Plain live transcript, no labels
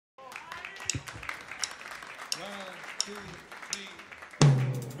Every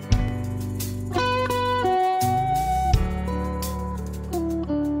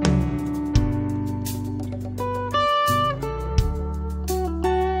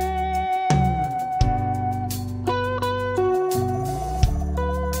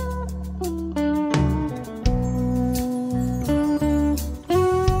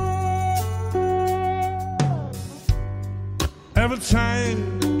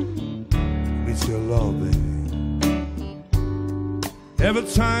time it's your love, baby. Every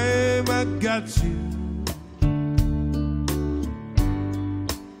time I got you.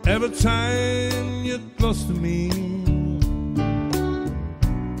 Every time you're close to me,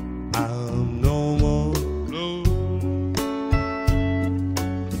 I'm no more blue.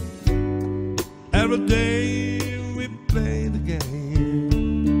 Every day we play the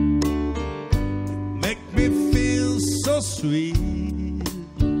game, make me feel so sweet.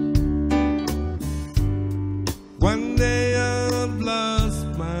 One day I've lost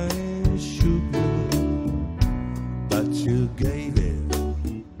my sugar, but you gave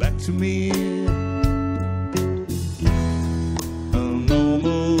it back to me. I'm no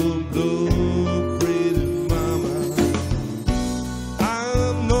more blue, pretty mama.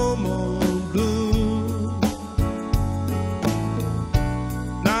 I'm no more blue.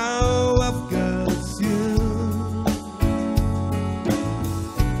 Now I've got you.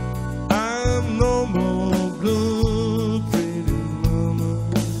 I'm no more blue, pretty mama.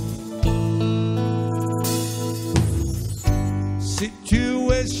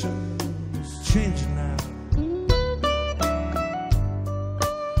 Situations changing now.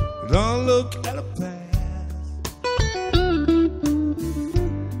 Don't look at the past.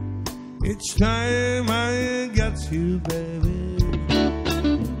 Each time I got you, baby,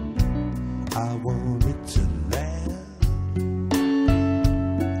 I want it to last.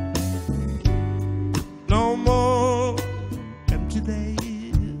 No more empty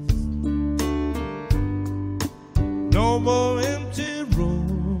days, no more empty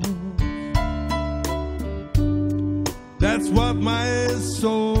rooms. That's what my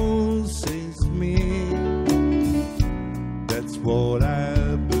soul says to me. That's what I